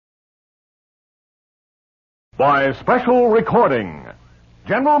By special recording,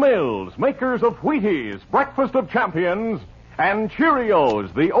 General Mills, makers of Wheaties, Breakfast of Champions, and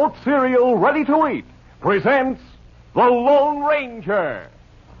Cheerios, the oat cereal ready to eat, presents The Lone Ranger.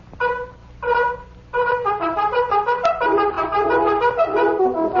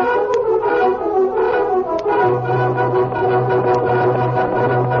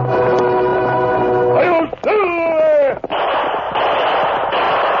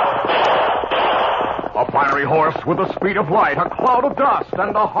 A fiery horse with the speed of light, a cloud of dust,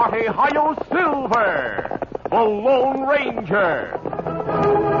 and a hearty Hi-Yo Silver, the Lone Ranger.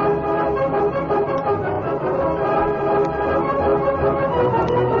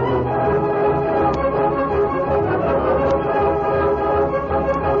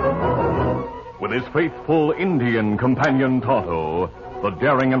 With his faithful Indian companion Tonto, the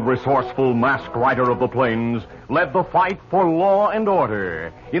daring and resourceful masked rider of the plains led the fight for law and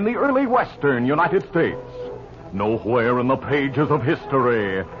order in the early western United States. Nowhere in the pages of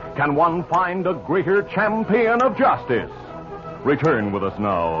history can one find a greater champion of justice. Return with us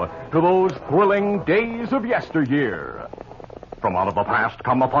now to those thrilling days of yesteryear. From out of the past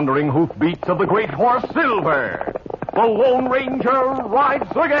come the thundering hoofbeats of the great horse Silver. The Lone Ranger rides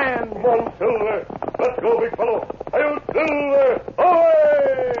again. Come on, Silver. Let's go, big fellow. Hi-yo, Silver!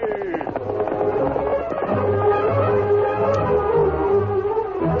 Away!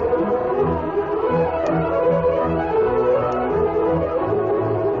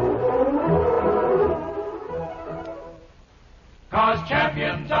 Cause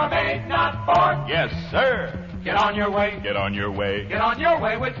champions are made, not born. Yes, sir. Get on your way. Get on your way. Get on your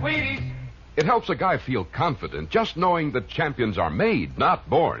way with Wheaties. It helps a guy feel confident just knowing that champions are made, not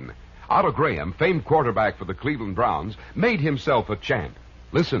born. Otto Graham, famed quarterback for the Cleveland Browns, made himself a champ.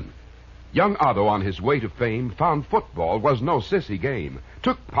 Listen, young Otto on his way to fame found football was no sissy game.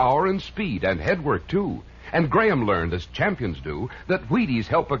 Took power and speed and headwork, too. And Graham learned, as champions do, that Wheaties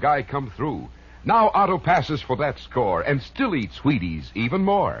help a guy come through. Now Otto passes for that score and still eats Wheaties even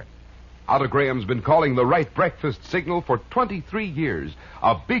more. Otto Graham's been calling the right breakfast signal for 23 years.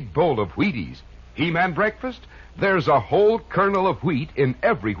 A big bowl of Wheaties. He-Man breakfast? There's a whole kernel of wheat in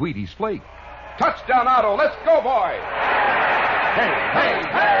every Wheaties flake. Touchdown, Otto. Let's go, boy. Hey, hey,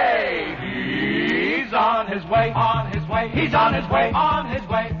 hey. He's on his way, on his way. He's on his way, on his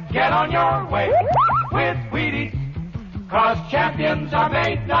way. Get on your way with Wheaties. Cause champions are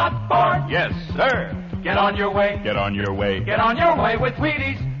made, not born. Yes, sir. Get on your way. Get on your way. Get on your way with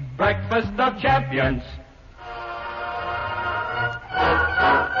Wheaties. Breakfast of Champions.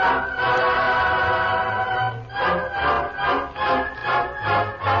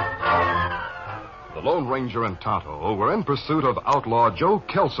 The Lone Ranger and Tonto were in pursuit of outlaw Joe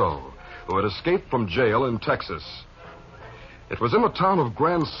Kelso, who had escaped from jail in Texas. It was in the town of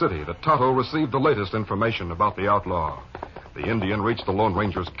Grand City that Tonto received the latest information about the outlaw. The Indian reached the Lone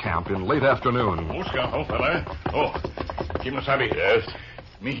Ranger's camp in late afternoon. Oh, Scout, old fella. Oh, Kimasabi. Yes?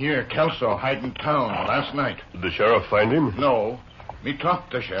 Me hear Kelso hide in town last night. Did the sheriff find him? No. Me talked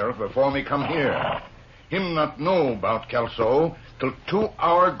to sheriff before me come here. Him not know about Kelso till 2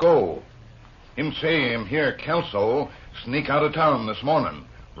 hour ago. Him say him hear Kelso sneak out of town this morning,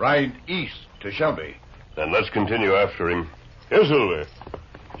 ride east to Shelby. Then let's continue after him. Here, Silver.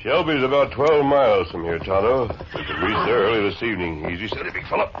 Shelby's about 12 miles from here, Tonto. We could reach there early this evening. Easy steady, big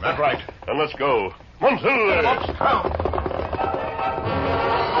fella. That's right. And let's go. Come on, Silver. Let's come.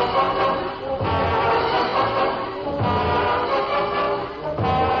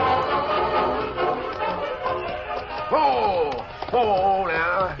 Oh,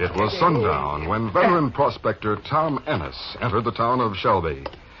 now. It was sundown when veteran prospector Tom Ennis entered the town of Shelby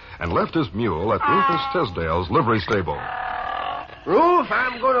and left his mule at Rufus Tisdale's livery stable. Roof,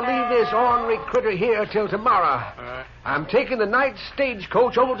 I'm going to leave this ornery critter here till tomorrow. I'm taking the night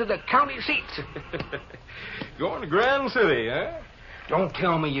stagecoach over to the county seat. Going to Grand City, eh? Don't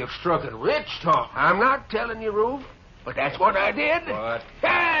tell me you've struck it rich, Tom. I'm not telling you, Roof, but that's what I did. What?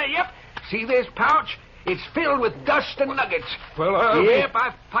 Yep. See this pouch? It's filled with dust and nuggets. Well, Yep,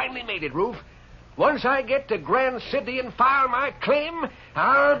 I finally made it, Roof. Once I get to Grand City and file my claim,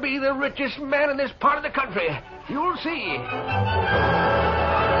 I'll be the richest man in this part of the country. You'll see.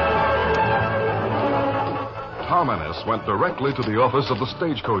 Tom Ennis went directly to the office of the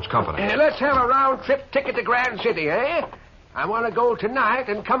stagecoach company. Let's have a round-trip ticket to Grand City, eh? I want to go tonight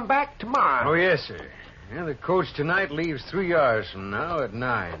and come back tomorrow. Oh, yes, sir. Yeah, the coach tonight leaves 3 hours from now at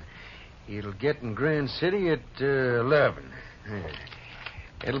 9. It'll get in Grand City at 11. Yeah.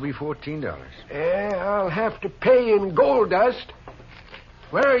 It'll be $14. I'll have to pay in gold dust.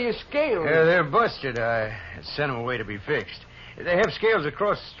 Where are your scales? They're busted. I sent them away to be fixed. They have scales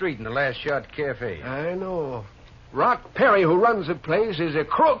across the street in the Last Shot Cafe. I know. Rock Perry, who runs the place, is a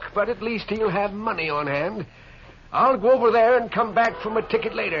crook, but at least he'll have money on hand. I'll go over there and come back for my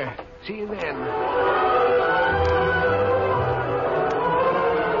ticket later. See you then.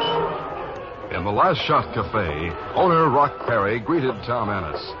 In the Last Shot Cafe, owner Rock Perry greeted Tom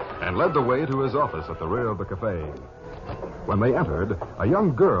Ennis and led the way to his office at the rear of the cafe. When they entered, a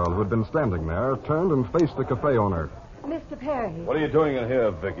young girl who had been standing there turned and faced the cafe owner. Mr. Perry. What are you doing in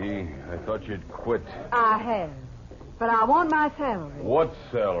here, Vicky? I thought you'd quit. I have. But I want my salary. What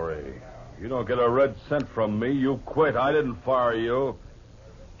salary? You don't get a red cent from me. You quit. I didn't fire you.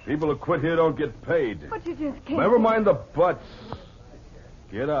 People who quit here don't get paid. But you just can't. Never mind the buts.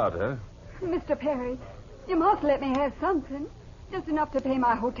 Get out, huh? Mr. Perry, you must let me have something. Just enough to pay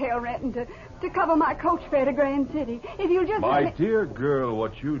my hotel rent and to cover my coach fare to Grand City. If you'll just My let me... dear girl,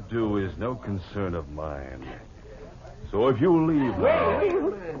 what you do is no concern of mine. So if you leave now...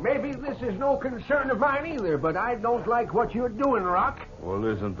 Well, maybe this is no concern of mine either, but I don't like what you're doing, Rock. Well,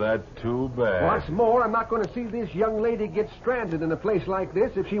 isn't that too bad? What's more, I'm not going to see this young lady get stranded in a place like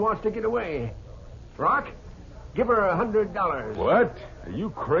this if she wants to get away. Rock, give her $100. What? Are you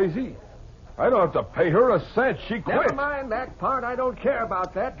crazy? I don't have to pay her a cent. She quit. Never mind that part. I don't care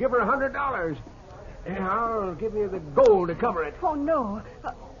about that. Give her $100. And I'll give you the gold to cover it. Oh, no.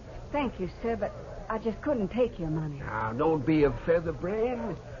 Thank you, sir, but I just couldn't take your money. Now, don't be a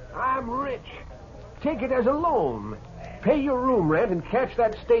featherbrain. I'm rich. Take it as a loan. Pay your room rent and catch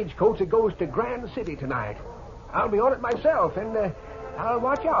that stagecoach that goes to Grand City tonight. I'll be on it myself, and I'll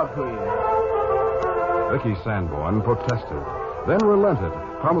watch out for you. Vicky Sanborn protested, then relented,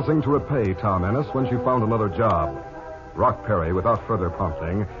 promising to repay Tom Ennis when she found another job. Rock Perry, without further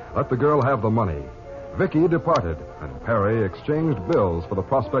prompting, let the girl have the money. Vicky departed, and Perry exchanged bills for the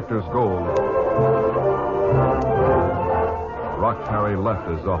prospector's gold. Rock Perry left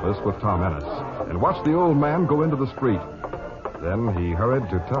his office with Tom Ennis and watched the old man go into the street. Then he hurried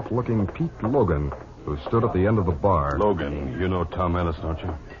to tough-looking Pete Logan, who stood at the end of the bar. Logan, you know Tom Ennis, don't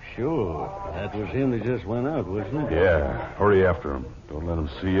you? Sure. That was him that just went out, wasn't it? Yeah. Hurry after him. Don't let him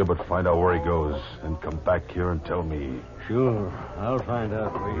see you, but find out where he goes. And come back here and tell me. Sure. I'll find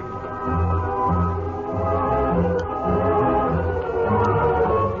out for you.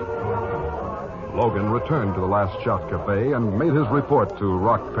 Logan returned to the Last Shot Cafe and made his report to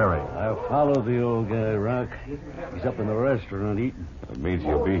Rock Perry. I followed the old guy, Rock. He's up in the restaurant eating. That means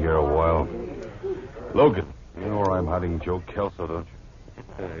he'll be here a while. Logan, you know where I'm hiding Joe Kelso, don't you?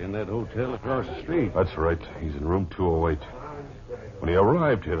 In that hotel across the street. That's right. He's in room 208. When he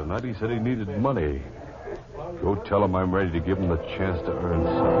arrived here tonight, he said he needed money. Go tell him I'm ready to give him the chance to earn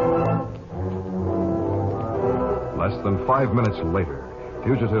some. Less than 5 minutes later,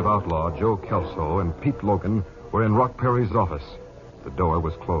 fugitive outlaw Joe Kelso and Pete Logan were in Rock Perry's office. The door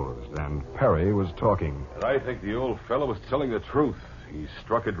was closed, and Perry was talking. I think the old fellow was telling the truth. He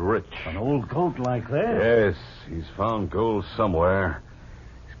struck it rich. An old coat like that? Yes, he's found gold somewhere.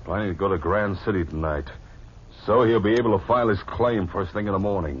 He's planning to go to Grand City tonight. So he'll be able to file his claim first thing in the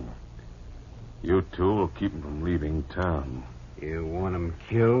morning. You two will keep him from leaving town. You want him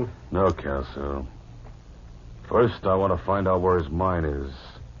killed? No, Kelso. First, I want to find out where his mine is.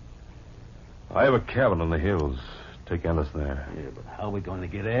 I have a cabin in the hills. Take Ennis there. Yeah, but how are we going to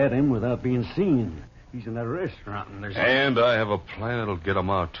get at him without being seen? He's in that restaurant, and there's... And I have a plan that'll get him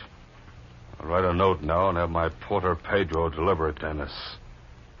out. I'll write a note now and have my porter Pedro deliver it to Ennis.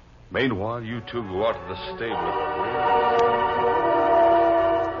 Meanwhile, you two go out to the stable.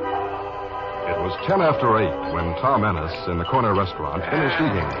 It was 10 after 8 when Tom Ennis, in the corner restaurant, finished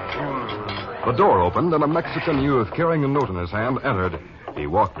eating. The door opened, and a Mexican youth carrying a note in his hand entered. He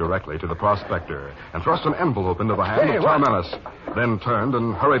walked directly to the prospector and thrust an envelope into the hand of Tom Ennis, then turned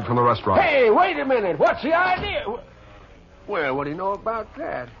and hurried from the restaurant. Hey, wait a minute. What's the idea? Well, what do you know about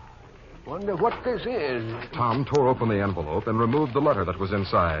that? Wonder what this is. Tom tore open the envelope and removed the letter that was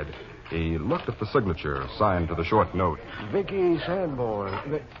inside. He looked at the signature signed to the short note. Vicky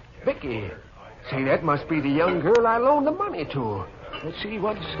Sanborn. Vicky. Say, that must be the young girl I loaned the money to. Let's see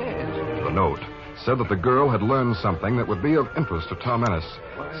what it says. The note said that the girl had learned something that would be of interest to Tom Ennis.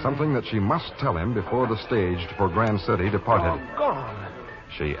 Something that she must tell him before the stage for Grand City departed. Oh, God.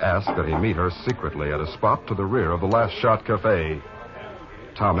 She asked that he meet her secretly at a spot to the rear of the Last Shot Cafe.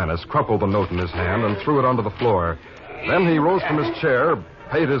 Tom Ennis crumpled the note in his hand and threw it onto the floor. Then he rose from his chair,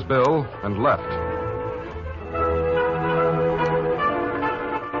 paid his bill, and left.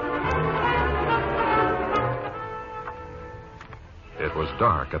 It was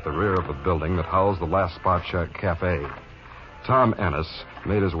dark at the rear of the building that housed the Last Spot Cafe. Tom Ennis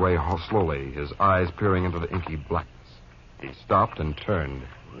made his way slowly, his eyes peering into the inky blackness. He stopped and turned.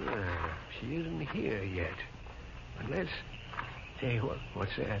 She isn't here yet. Unless... Say,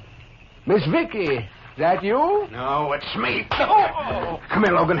 what's that? Miss Vicky, is that you? No, it's me. Oh. Come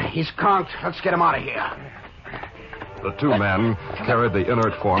here, Logan. He's conked. Let's get him out of here. The two men carried the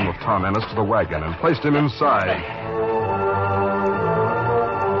inert form of Tom Ennis to the wagon and placed him inside.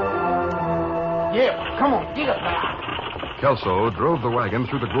 Yeah, come on, get up there. Kelso drove the wagon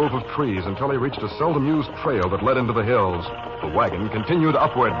through the grove of trees until he reached a seldom used trail that led into the hills. The wagon continued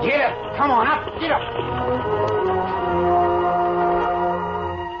upward. Get up. Come on, up. Get up.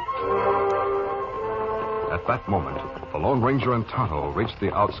 At that moment, the Lone Ranger and Tonto reached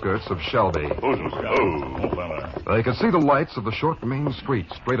the outskirts of Shelby. They could see the lights of the short main street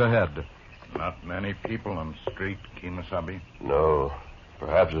straight ahead. Not many people on the street, Kimasabi. No.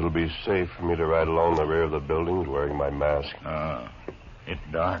 Perhaps it'll be safe for me to ride along the rear of the buildings wearing my mask. It's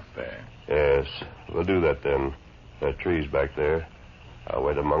dark there. Yes. We'll do that then. There are trees back there. I'll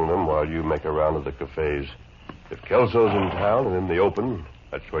wait among them while you make a round of the cafes. If Kelso's in town and in the open,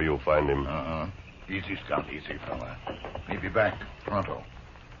 that's where you'll find him. Easy, Scott. Easy, fella. He'll be back pronto.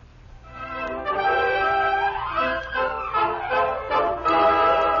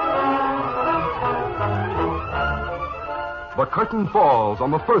 The curtain falls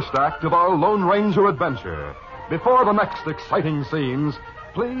on the first act of our Lone Ranger adventure. Before the next exciting scenes,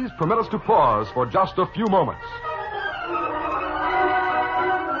 please permit us to pause for just a few moments.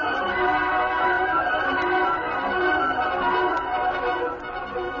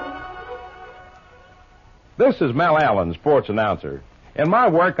 This is Mel Allen, sports announcer. In my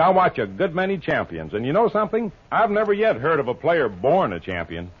work, I watch a good many champions, and you know something? I've never yet heard of a player born a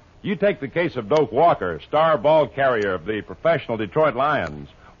champion. You take the case of Doak Walker, star ball carrier of the professional Detroit Lions.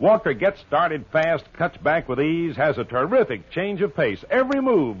 Walker gets started fast, cuts back with ease, has a terrific change of pace. Every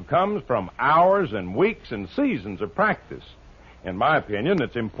move comes from hours and weeks and seasons of practice. In my opinion,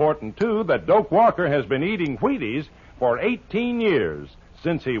 it's important, too, that Doak Walker has been eating Wheaties for 18 years,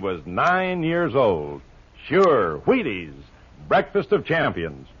 since he was 9 years old. Sure, Wheaties, breakfast of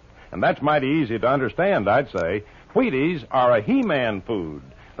champions. And that's mighty easy to understand, I'd say. Wheaties are a He-Man food.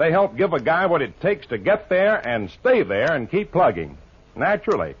 They help give a guy what it takes to get there and stay there and keep plugging.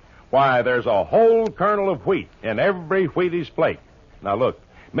 Naturally. Why, there's a whole kernel of wheat in every Wheaties flake. Now, look,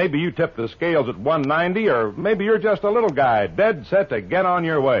 maybe you tip the scales at 190, or maybe you're just a little guy dead set to get on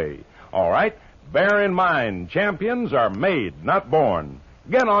your way. All right? Bear in mind, champions are made, not born.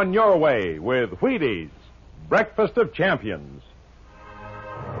 Get on your way with Wheaties, breakfast of champions.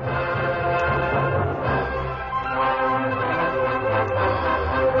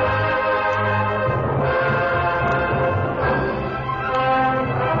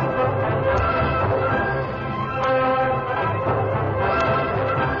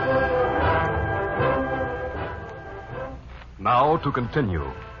 Now to continue.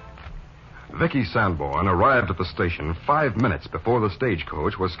 Vicky Sanborn arrived at the station 5 minutes before the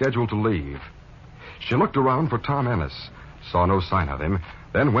stagecoach was scheduled to leave. She looked around for Tom Ennis, saw no sign of him,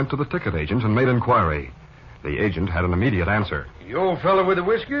 then went to the ticket agent and made inquiry. The agent had an immediate answer. The old fellow with the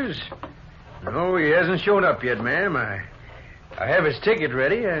whiskers? No, he hasn't shown up yet, ma'am. I have his ticket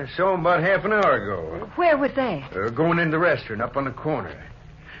ready. I saw him about half an hour ago. Where was that? Going in the restaurant up on the corner.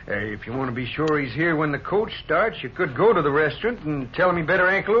 If you want to be sure he's here when the coach starts, you could go to the restaurant and tell him he better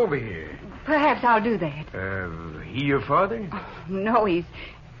ankle over here. Perhaps I'll do that. He your father? Oh, no, he's,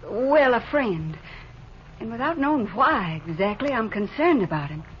 well, a friend. And without knowing why exactly, I'm concerned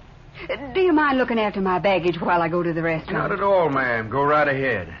about him. Do you mind looking after my baggage while I go to the restaurant? Not at all, ma'am. Go right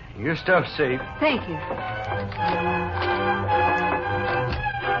ahead. Your stuff's safe. Thank you.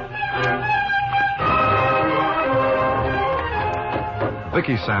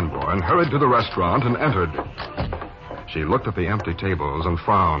 Vicky Sanborn hurried to the restaurant and entered. She looked at the empty tables and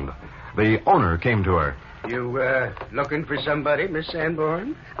frowned. The owner came to her. You, looking for somebody, Miss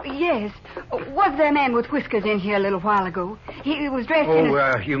Sanborn? Yes. Was there a man with whiskers in here a little while ago? He was dressed in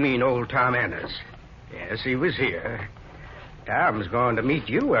you mean old Tom Ennis? Yes, he was here. Tom's going to meet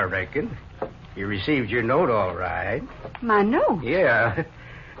you, I reckon. He received your note all right. My note? Yeah.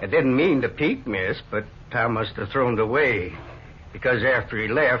 I didn't mean to peek, miss, but Tom must have thrown it away. Because after he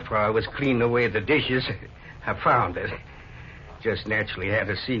left, while I was cleaning away the dishes, I found it. Just naturally had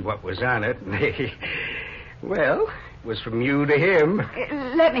to see what was on it. Well, it was from you to him.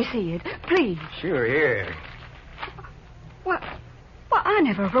 Let me see it, please. Sure, here. Well, I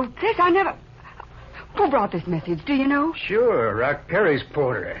never wrote this. Who brought this message, do you know? Sure, Rock Perry's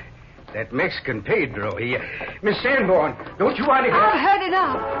porter. That Mexican Pedro. Miss Sanborn, don't you want to... I'll hurt it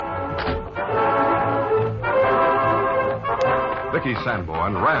up. Vicky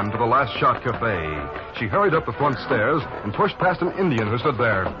Sanborn ran to the Last Shot Cafe. She hurried up the front stairs and pushed past an Indian who stood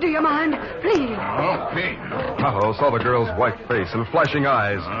there. Do you mind? Please. Okay. Tonto saw the girl's white face and flashing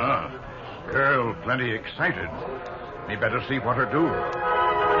eyes. Girl plenty excited. Me better see what her do.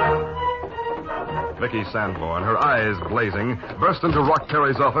 Vicky Sanborn, her eyes blazing, burst into Rock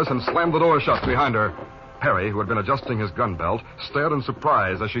Perry's office and slammed the door shut behind her. Perry, who had been adjusting his gun belt, stared in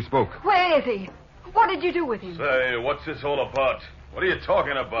surprise as she spoke. Where is he? What did you do with him? Say, what's this all about? What are you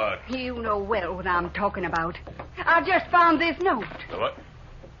talking about? You know well what I'm talking about. I just found this note. What?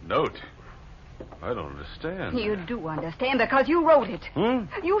 Note? I don't understand. You do understand because you wrote it.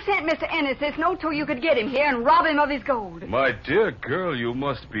 You sent Mr. Ennis this note so you could get him here and rob him of his gold. My dear girl, you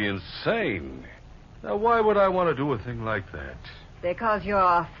must be insane. Now, why would I want to do a thing like that? Because you're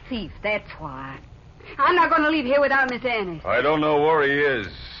a thief, that's why. I'm not going to leave here without Mr. Ennis. I don't know where he is.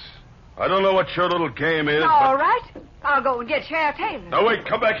 I don't know what your little game is. All right. I'll go and get Sheriff Taylor. Now, wait,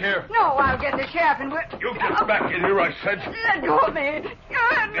 come back here. No, I'll get the sheriff and we'll... You get back in here, I said. Let go of me. You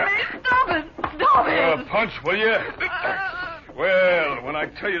hurt me. Stop it. Stop it. Punch, will you? Well, when I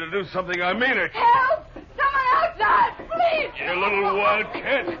tell you to do something, I mean it. Help! Someone outside, please. You little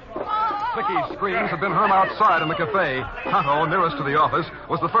wildcat. Vicky's screams had been heard outside in the cafe. Tonto, nearest to the office,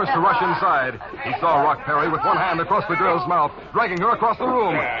 was the first to rush inside. He saw Rock Perry with one hand across the girl's mouth, dragging her across the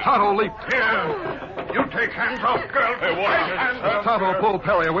room. Tonto leaped. Here. You take hands off, girl. Hey, what? Tonto pulled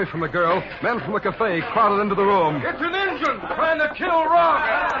Perry away from the girl. Men from the cafe crowded into the room. It's an Injun trying to kill Rock.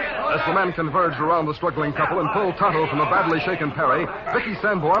 As the men converged around the struggling couple and pulled Tonto from the badly shaken Perry, Vicky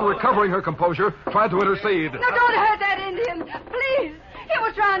Sanborn, recovering her composure, tried to intercede. No, don't hurt that Indian. Please. He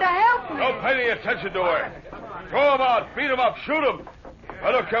was trying to help me. Don't pay any attention to her. Throw him out, beat him up, shoot him.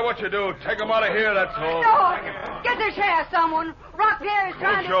 I don't care what you do. Take him out of here, that's all. No. Get the sheriff, someone. Rock Perry's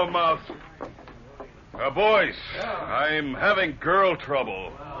trying Close your mouth. Boys, I'm having girl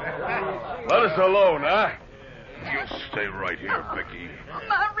trouble. Let us alone, huh? You stay right here, Vicky.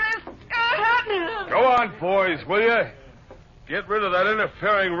 My wrist hurting. Go on, boys, will you? Get rid of that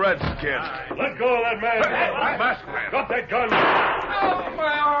interfering redskin. Let go of that man. Masked man. Drop that gun. Oh,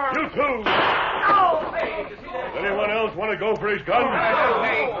 my arm. You too. Oh, Anyone else want to go for his gun?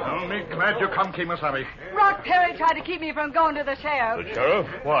 Oh, me glad you come, Kimasabi. Rock Perry tried to keep me from going to the sheriff. The sheriff?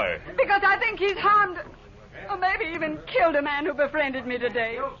 Why? Because I think he's harmed, or maybe even killed a man who befriended me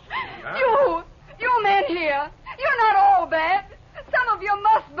today. You men here, you're not all bad. Some of you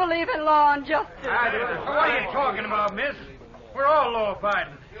must believe in law and justice. What are you talking about, miss? We're all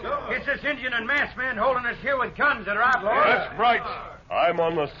law-abiding. It's this Indian and masked man holding us here with guns that are outlaws. That's right. I'm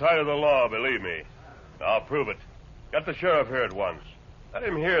on the side of the law, believe me. I'll prove it. Get the sheriff here at once. Let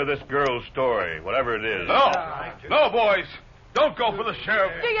him hear this girl's story, whatever it is. No, boys. Don't go for the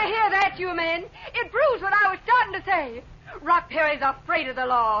sheriff. Do you hear that, you men? It proves what I was starting to say. Rock Perry's afraid of the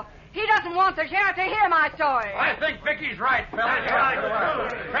law. He doesn't want the sheriff to hear my story. I think Vicky's right,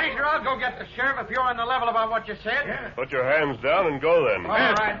 fellas. Stranger, I'll go get the sheriff if you're on the level about what you said. Put your hands down and go then. All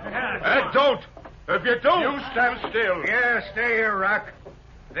right. Don't. If you don't... You stand still. Yeah, stay here, Rock.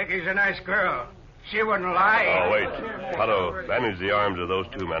 Vicky's a nice girl. She wouldn't lie. Oh, wait. Tonto, bandage the arms of those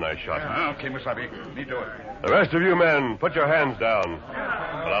two men I shot. Kimasabi. Me do it. The rest of you men, put your hands down.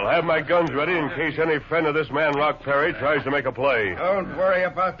 But I'll have my guns ready in case any friend of this man, Rock Perry, tries to make a play. Don't worry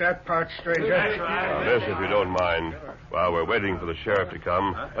about that part, stranger. Now, this, if you don't mind. While we're waiting for the sheriff to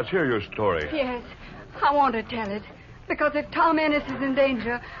come, let's hear your story. Yes, I want to tell it. Because if Tom Ennis is in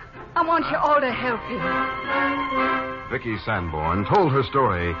danger, I want you all to help him. Vicky Sanborn told her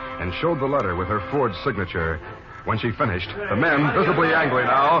story and showed the letter with her forged signature. When she finished, the men, visibly angry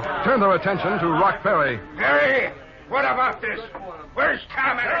now, turned their attention to Rock Perry. Perry, what about this? Where's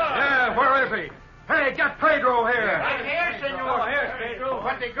Tom Ennis? Yeah, where is he? Hey, get Pedro here. I'm here, senor. Here, Pedro.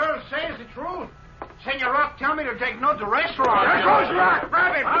 What the girl says is the truth. Senor Rock tell me to take note of the restaurant. There goes Rock.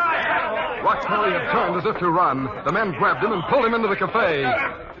 Grab him. Rock Perry had turned as if to run. The men grabbed him and pulled him into the cafe.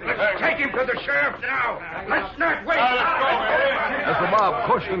 Let's take him to the sheriff now. Let's not wait. As the mob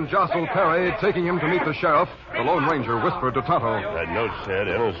pushed and jostled Perry, taking him to meet the sheriff, the Lone Ranger whispered to Tonto. That note said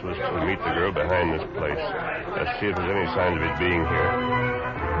Ennis was to meet the girl behind this place. Let's see if there's any signs of it being here.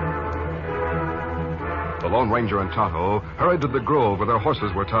 The Lone Ranger and Tonto hurried to the grove where their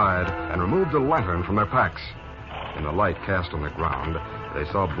horses were tied and removed a lantern from their packs. In the light cast on the ground, they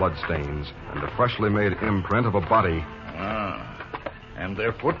saw bloodstains and the freshly made imprint of a body. And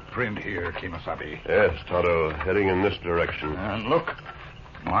their footprint here, Kimasabi. Yes, Tonto, heading in this direction. And look,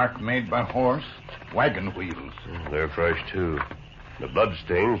 mark made by horse, wagon wheels. They're fresh, too. The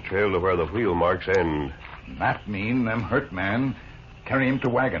bloodstains trail to where the wheel marks end. That mean them hurt man carry him to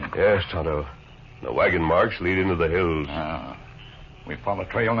wagon. Yes, Tonto. The wagon marks lead into the hills. We follow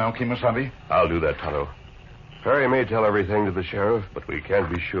trail now, Kimasabi? I'll do that, Tonto. Perry may tell everything to the sheriff, but we can't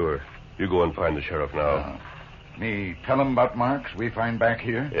be sure. You go and find the sheriff now. Me tell him about marks we find back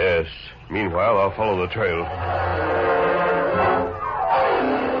here? Yes. Meanwhile, I'll follow the trail.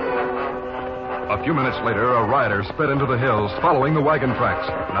 A few minutes later, a rider sped into the hills, following the wagon tracks,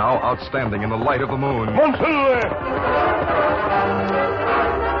 now outstanding in the light of the moon.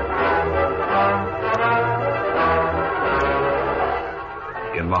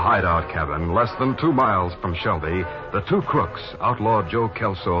 In the hideout cabin, less than 2 miles from Shelby, the two crooks, outlaw Joe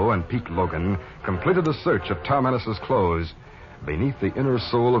Kelso and Pete Logan, completed a search of Tom Ennis's clothes. Beneath the inner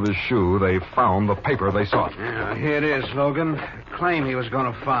sole of his shoe, they found the paper they sought. Yeah, here it is, Logan. Claim he was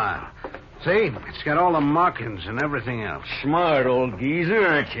going to file. See? It's got all the markings and everything else. Smart old geezer,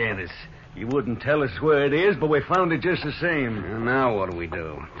 aren't you, Ennis? You wouldn't tell us where it is, but we found it just the same. And now what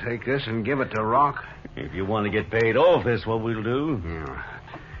do? Take this and give it to Rock? If you want to get paid off, that's what we'll do. Yeah.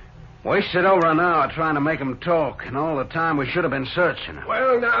 Wasted over an hour trying to make him talk, and all the time we should have been searching him.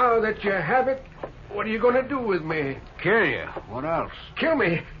 Well, now that you have it, what are you going to do with me? Kill you. What else? Kill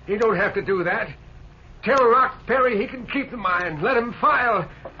me? You don't have to do that. Tell Rock Perry he can keep the mine. Let him file.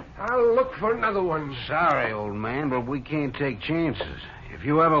 I'll look for another one. Sorry, old man, but we can't take chances. If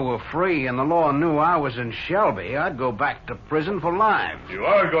you ever were free and the law knew I was in Shelby, I'd go back to prison for life. You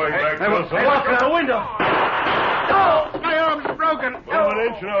are going back, Kelso. Hey, look out the window! Oh, my arm's broken. Move an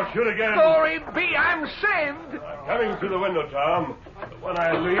inch and I'll shoot again. Glory be, I'm saved. Coming through the window, Tom. But when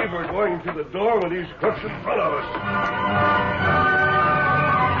I leave, we're going through the door with these crooks in front of us.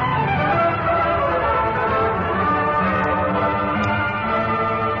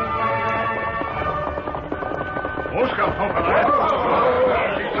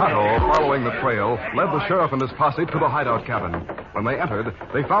 Tonto, following the trail, led the sheriff and his posse to the hideout cabin. When they entered,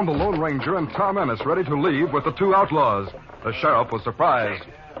 they found the Lone Ranger and Tom Ennis ready to leave with the two outlaws. The sheriff was surprised.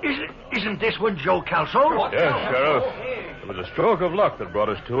 Isn't this one Joe Kelso? Yes, Sheriff. It was a stroke of luck that brought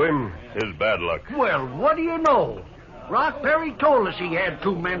us to him. His bad luck. Well, what do you know? Rock Perry told us he had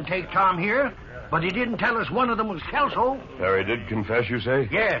 2 men take Tom here, but he didn't tell us one of them was Kelso. Perry did confess, you say?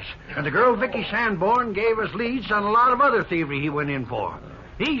 Yes, and the girl Vicky Sanborn gave us leads on a lot of other thievery he went in for.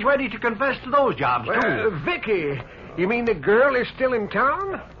 He's ready to confess to those jobs, too. Vicky, you mean the girl is still in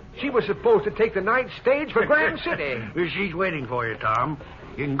town? She was supposed to take the night stage for Grand City. She's waiting for you, Tom.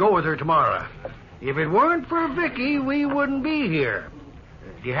 You can go with her tomorrow. If it weren't for Vicky, we wouldn't be here.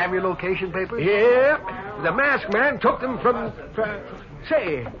 Do you have your location papers? Yep. The masked man took them from...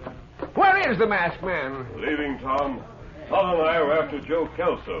 Say, where is the masked man? Leaving, Tom. Tom and I were after Joe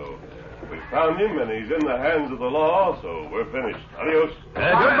Kelso. We found him, and he's in the hands of the law, so we're finished. Adios.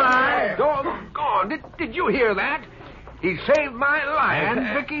 Goodbye. Doggone. Did you hear that? He saved my life.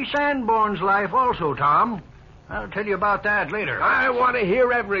 And Vicky Sanborn's life also, Tom. I'll tell you about that later. I want to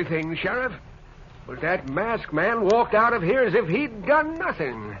hear everything, Sheriff. But that masked man walked out of here as if he'd done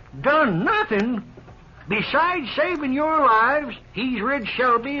nothing. Done nothing? Besides saving your lives, he's rid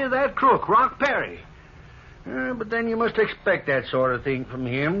Shelby of that crook, Rock Perry. But then you must expect that sort of thing from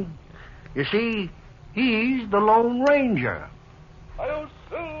him. You see, he's the Lone Ranger.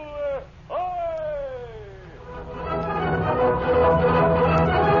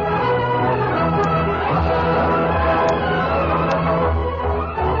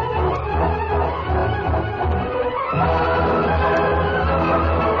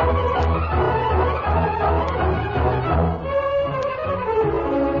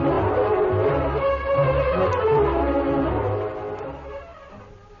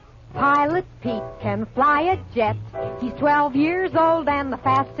 Pilot Pete can fly a jet. He's 12 years old and the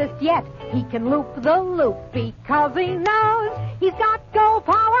fastest yet. He can loop the loop because he knows he's got go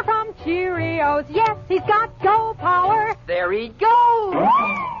power from Cheerios. Yes, he's got go power. There he goes.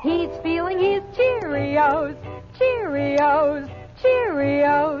 He's feeling his Cheerios. Cheerios.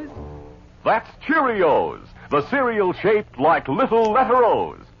 Cheerios. That's Cheerios, the cereal shaped like little letter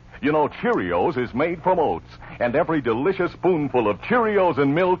O's. You know, Cheerios is made from oats, and every delicious spoonful of Cheerios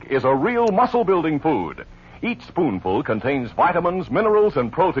in milk is a real muscle-building food. Each spoonful contains vitamins, minerals,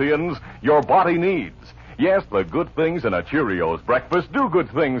 and proteins your body needs. Yes, the good things in a Cheerios breakfast do good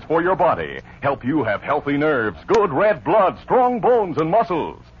things for your body. Help you have healthy nerves, good red blood, strong bones, and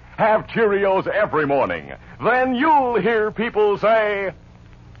muscles. Have Cheerios every morning. Then you'll hear people say...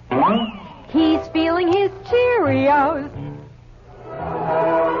 He's feeling his Cheerios.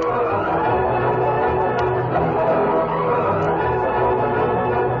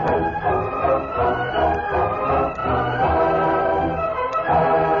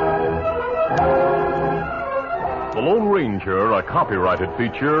 The Lone Ranger, a copyrighted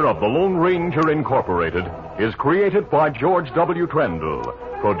feature of the Lone Ranger Incorporated, is created by George W. Trendle,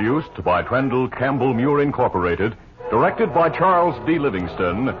 produced by Trendle Campbell Muir Incorporated, directed by Charles D.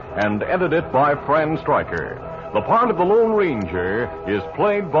 Livingston, and edited by Fran Stryker. The part of the Lone Ranger is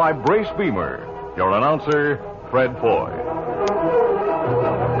played by Brace Beamer. Your announcer, Fred Foy.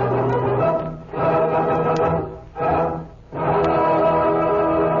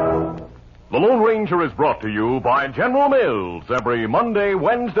 The Lone Ranger is brought to you by General Mills every Monday,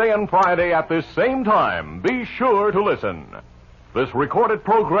 Wednesday, and Friday at this same time. Be sure to listen. This recorded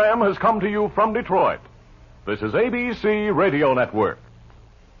program has come to you from Detroit. This is ABC Radio Network.